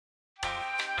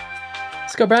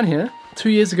Scott Brown here. 2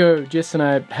 years ago, Jess and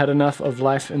I had enough of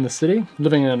life in the city,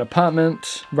 living in an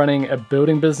apartment, running a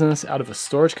building business out of a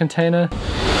storage container.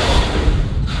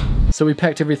 So we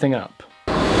packed everything up.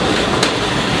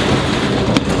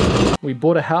 We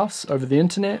bought a house over the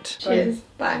internet. Cheers.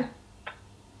 Bye.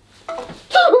 Oh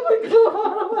my god,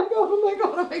 oh my god, oh my god,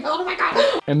 oh my god, oh my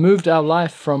god. And moved our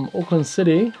life from Auckland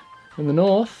City in the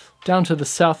north down to the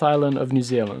South Island of New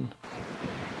Zealand.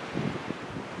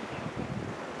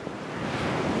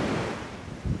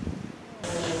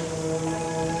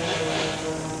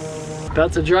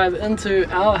 About to drive into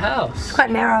our house. It's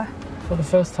quite narrow. For the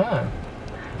first time.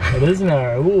 It is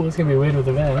narrow. Ooh, it's gonna be weird with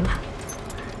the van.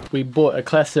 We bought a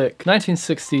classic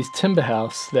 1960s timber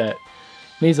house that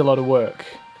needs a lot of work.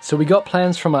 So we got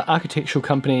plans from an architectural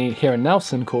company here in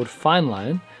Nelson called Fine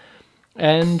Line,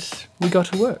 and we got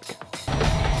to work.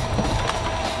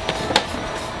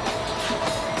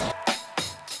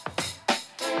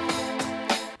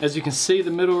 As you can see,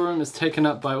 the middle room is taken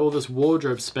up by all this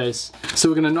wardrobe space. So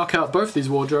we're gonna knock out both these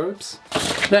wardrobes.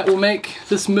 That will make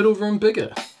this middle room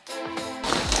bigger.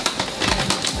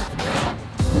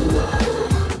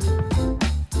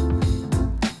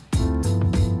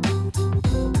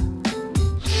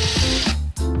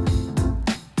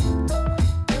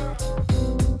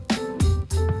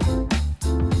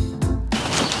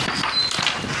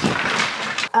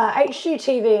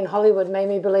 HGTV in Hollywood made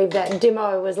me believe that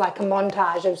demo was like a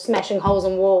montage of smashing holes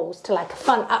in walls to like a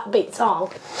fun upbeat song.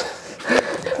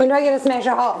 When do I get to smash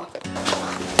a hole?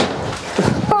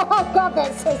 Oh god,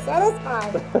 that's so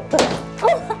satisfying.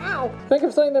 Oh, ow. Think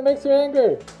of something that makes you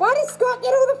angry. Why does Scott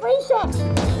get all the free shots?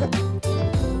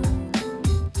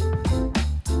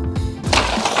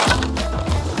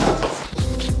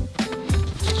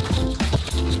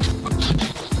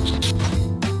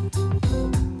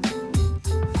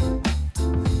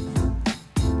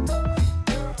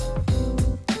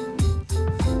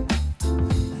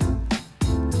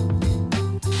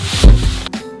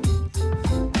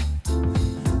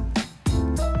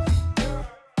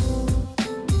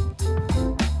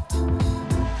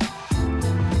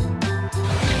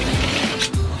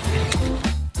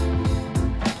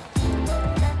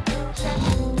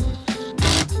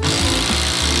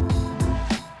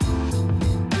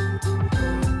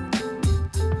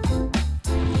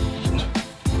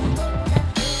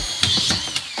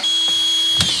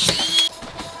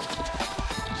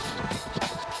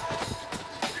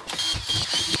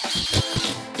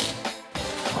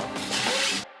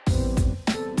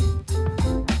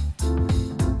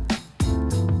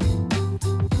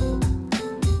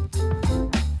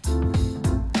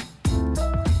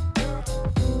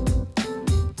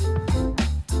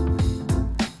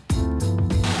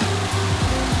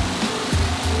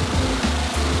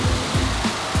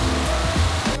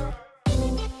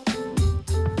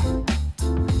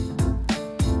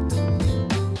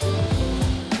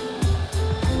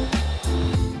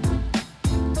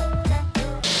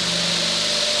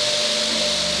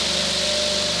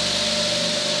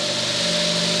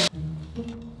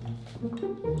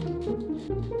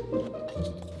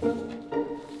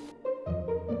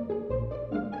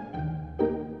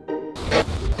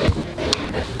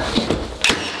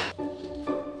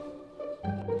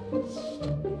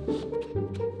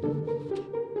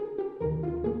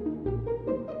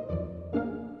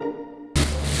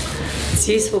 It's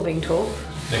useful being tall.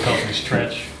 They help me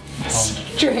stretch.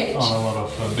 Stretch. On a lot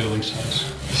of building sites.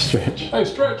 Stretch. Hey,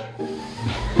 stretch!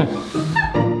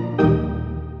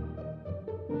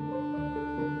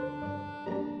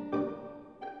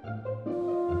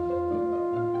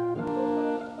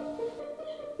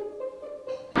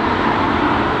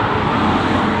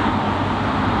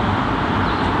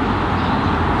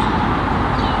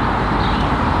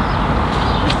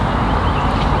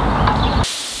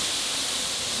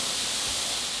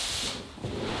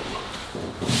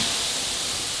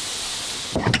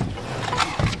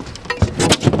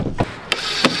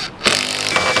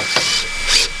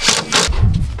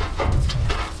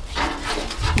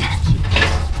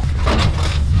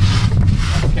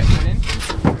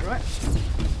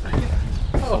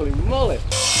 Holy moly!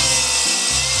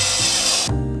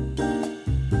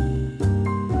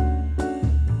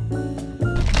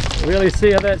 Really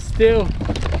see how that steel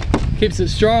keeps it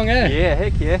strong, eh? Yeah,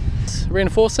 heck yeah.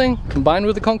 Reinforcing combined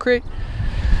with the concrete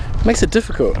makes it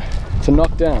difficult to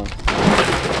knock down.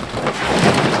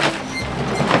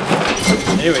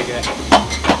 There we go.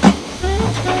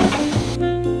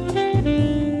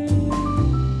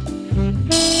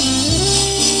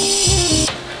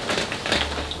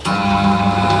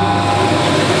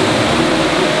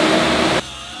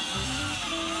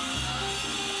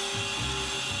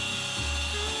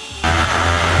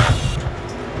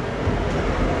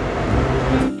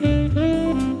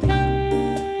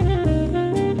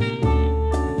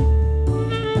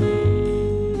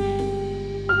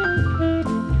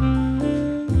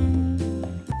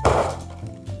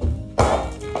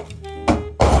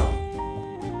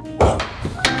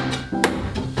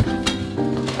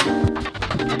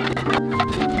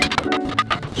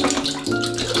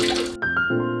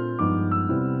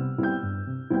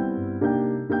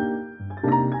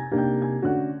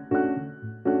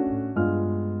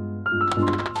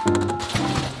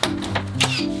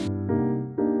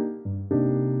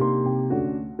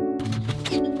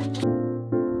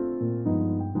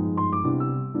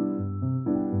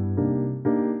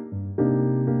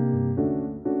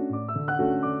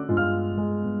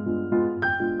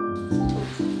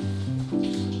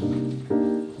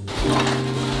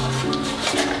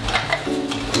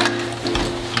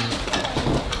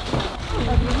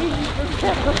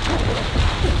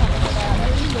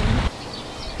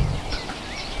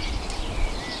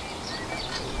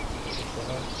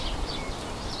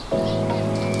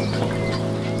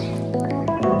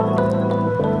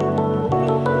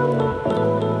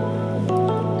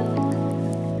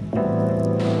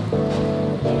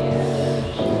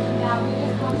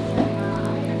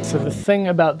 So the thing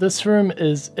about this room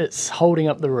is it's holding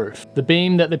up the roof. The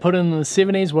beam that they put in the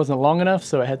 70s wasn't long enough,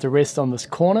 so it had to rest on this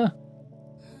corner.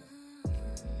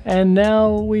 And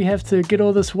now we have to get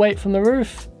all this weight from the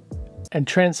roof and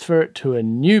transfer it to a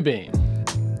new beam.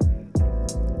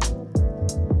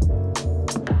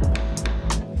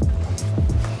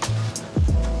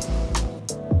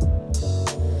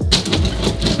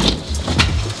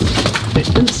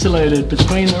 They're insulated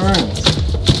between the rooms.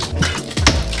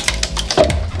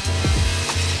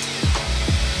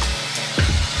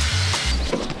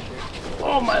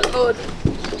 Oh my lord!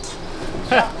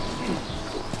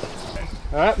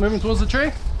 Alright, moving towards the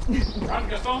tree. Run,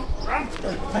 Gaston, run!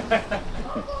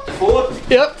 Forward.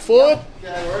 Yep, forward.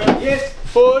 Yes.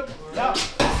 Forward. Yep.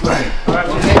 Alright,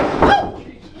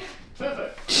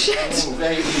 perfect. Shit.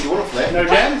 You want a flat? No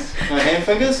jams? No hand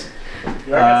fingers?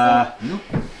 No.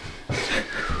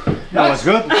 No, it's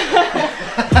good.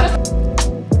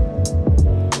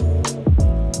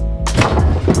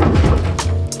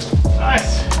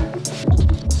 Nice.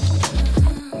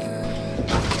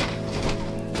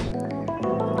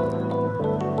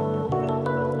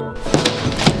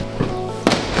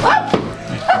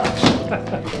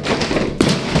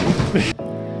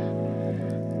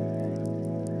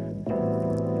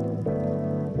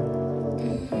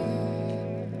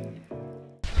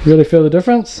 Really feel the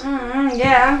difference?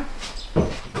 Yeah,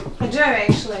 I do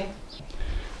actually.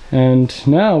 And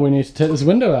now we need to take this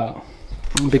window out.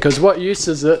 Because what use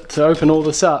is it to open all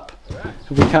this up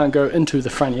if we can't go into the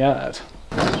front yard?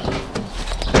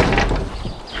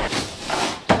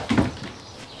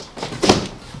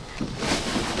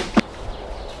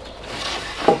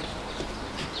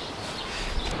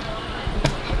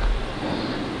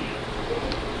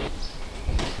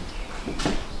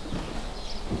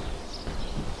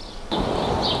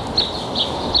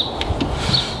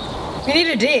 We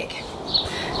need a deck.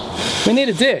 We need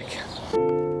a deck.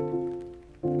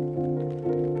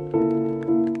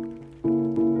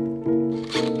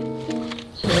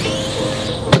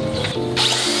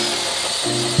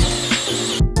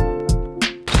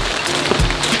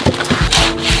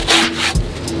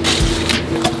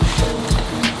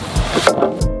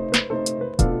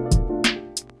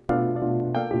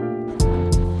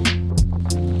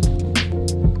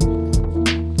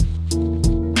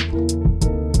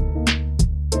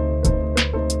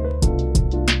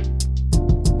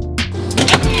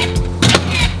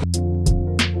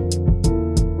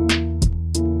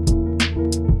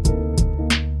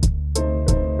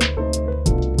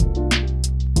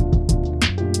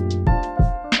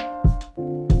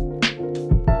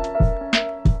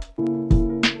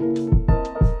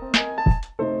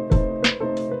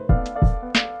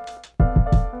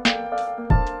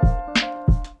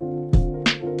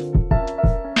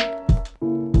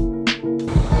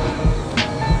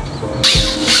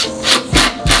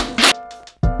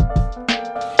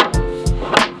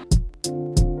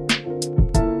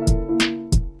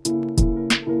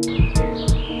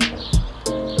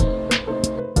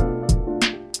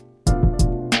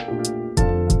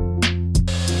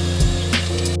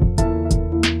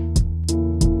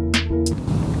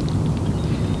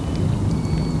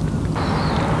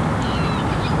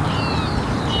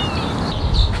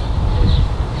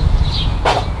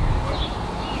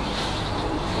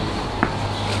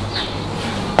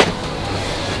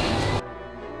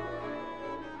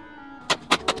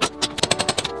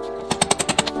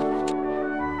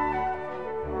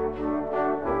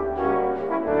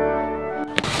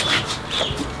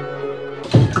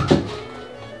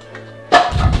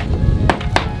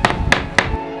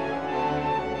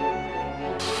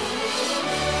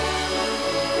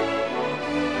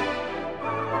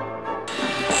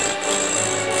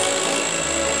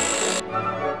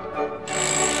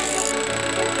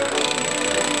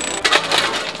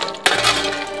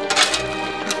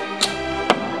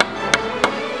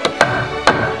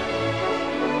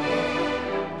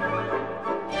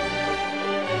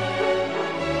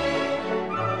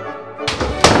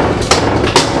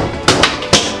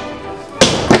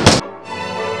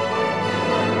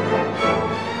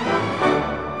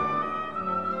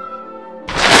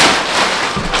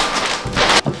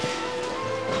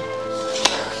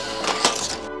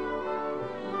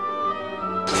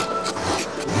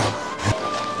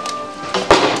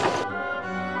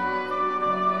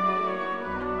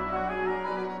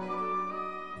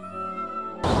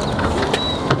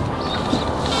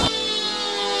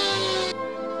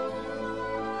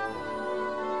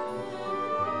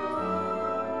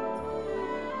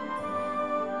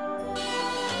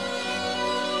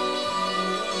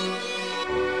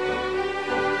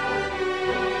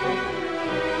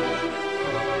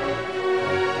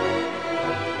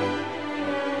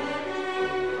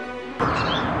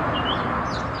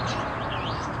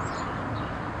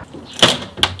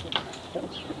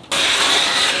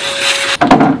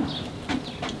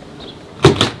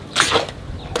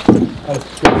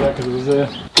 doors there.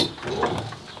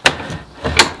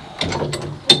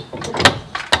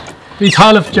 These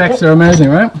high lift jacks are amazing,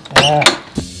 right? Yeah.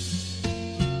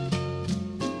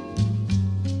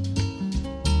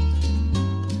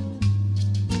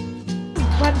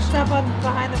 Bunched up on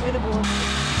behind the weatherboard.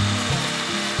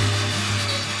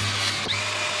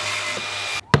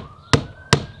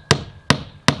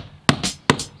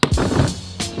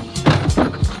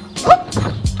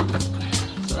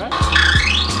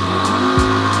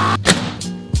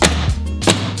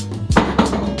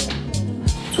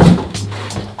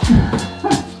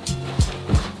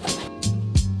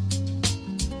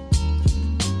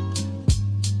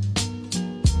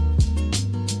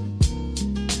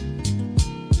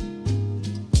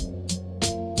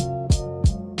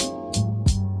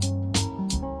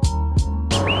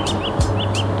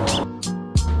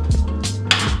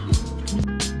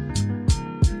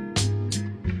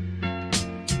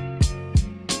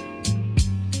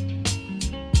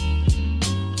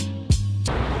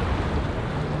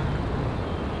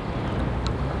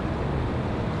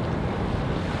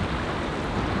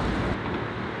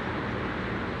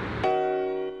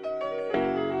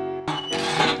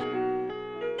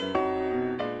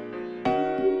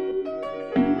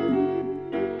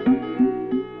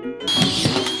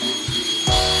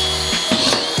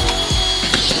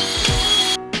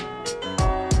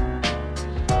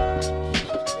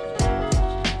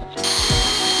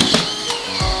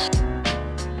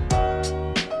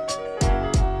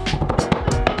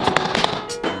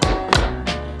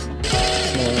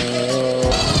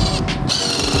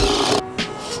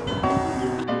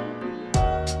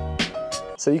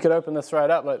 So you could open this right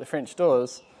up like the French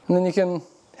doors, and then you can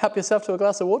help yourself to a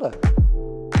glass of water.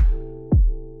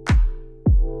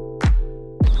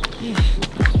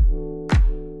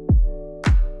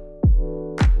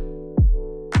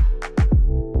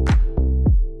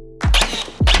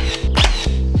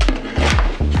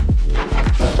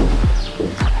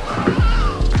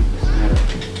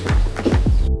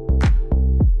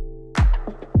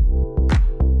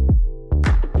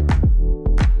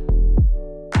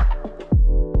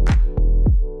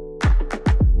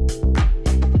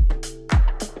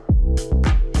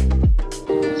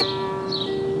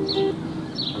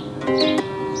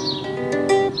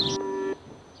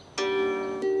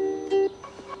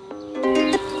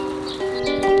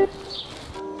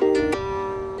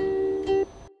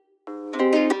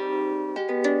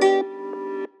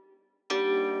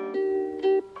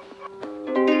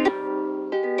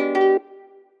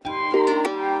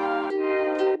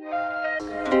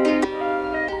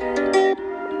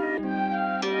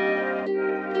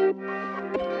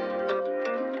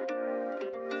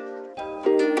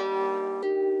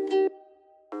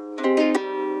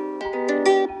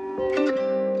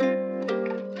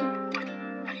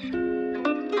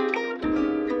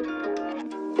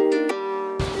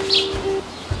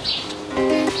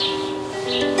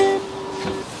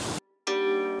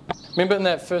 Remember in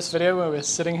that first video where we were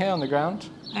sitting here on the ground?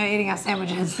 Oh, eating our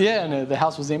sandwiches. Yeah, and the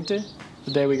house was empty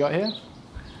the day we got here.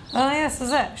 Oh yeah, this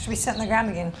is it. Should we sit on the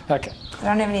ground again? Okay. We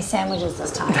don't have any sandwiches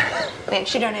this time. We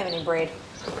actually don't have any bread.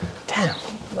 Damn.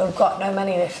 We've got no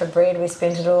money left for bread. We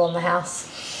spent it all on the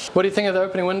house. What do you think of the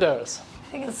opening windows?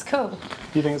 I think it's cool.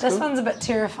 You think it's This cool? one's a bit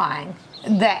terrifying.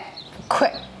 That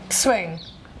quick swing.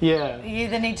 Yeah. You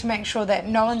either need to make sure that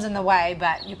no one's in the way,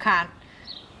 but you can't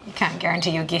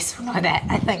guarantee your guests will know that.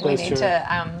 I think we That's need true.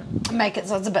 to make it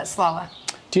so it's a bit slower.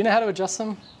 Do you know how to adjust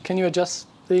them? Can you adjust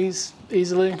these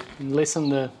easily and lessen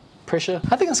the pressure?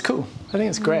 I think it's cool. I think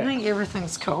it's I great. think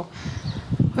everything's cool.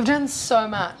 We've done so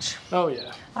much. Oh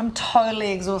yeah. I'm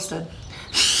totally exhausted.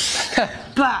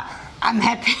 But I'm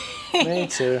happy. Me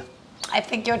too. I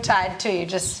think you're tired too. You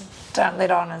just don't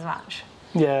let on as much.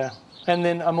 Yeah. And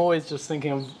then I'm always just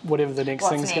thinking of whatever the next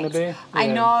thing's going to be. I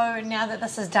Yeah. know now that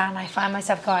this is done, I find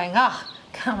myself going, oh,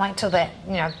 can't wait till that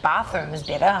bathroom is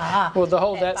better. Well, the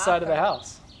whole that side of the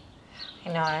house. I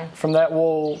know. From that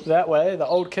wall that way, the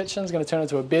old kitchen's going to turn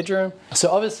into a bedroom. So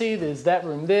obviously there's that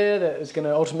room there that is going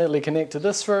to ultimately connect to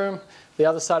this room, the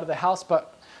other side of the house,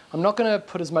 but I'm not going to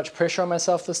put as much pressure on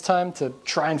myself this time to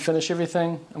try and finish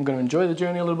everything. I'm going to enjoy the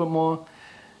journey a little bit more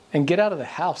and get out of the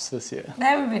house this year.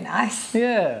 That would be nice.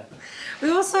 Yeah.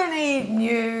 We also need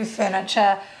new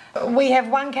furniture. We have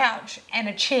one couch and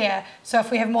a chair, so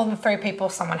if we have more than 3 people,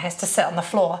 someone has to sit on the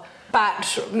floor.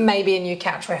 But maybe a new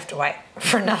couch we have to wait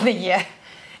for another year.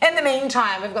 In the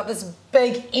meantime, we've got this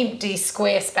big empty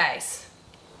square space.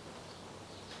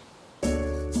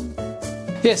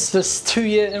 Yes, this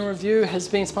 2-year in review has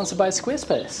been sponsored by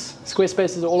Squarespace.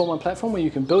 Squarespace is an all-in-one platform where you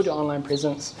can build your online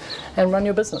presence and run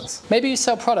your business. Maybe you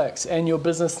sell products and your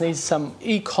business needs some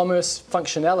e-commerce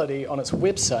functionality on its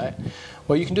website.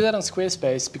 Well, you can do that on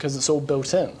Squarespace because it's all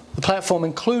built in. The platform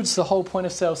includes the whole point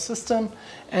of sale system,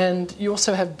 and you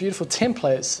also have beautiful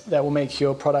templates that will make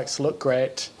your products look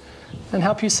great and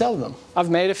help you sell them.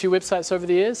 I've made a few websites over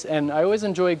the years, and I always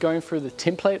enjoy going through the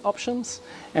template options.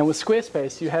 And with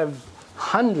Squarespace, you have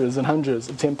hundreds and hundreds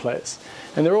of templates,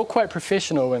 and they're all quite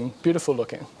professional and beautiful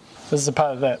looking. This is the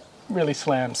part that really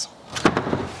slams.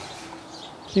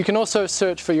 You can also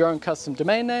search for your own custom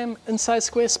domain name inside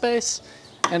Squarespace,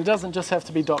 and it doesn't just have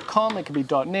to be .com, it can be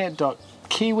 .net,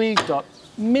 .kiwi,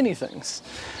 many things.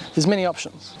 There's many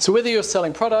options. So whether you're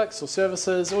selling products or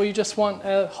services, or you just want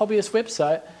a hobbyist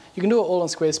website, you can do it all on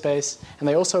Squarespace, and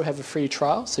they also have a free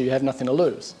trial, so you have nothing to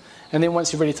lose. And then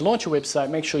once you're ready to launch your website,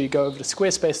 make sure you go over to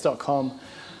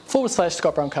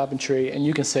squarespace.com/Scott Brown Carpentry, and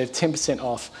you can save 10%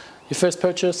 off your first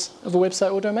purchase of a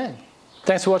website or domain.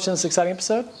 Thanks for watching this exciting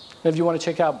episode. And if you want to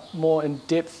check out more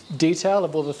in-depth detail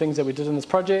of all the things that we did in this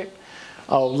project,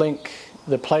 I'll link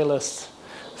the playlist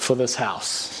for this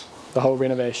house, the whole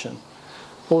renovation,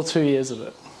 all 2 years of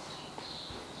it.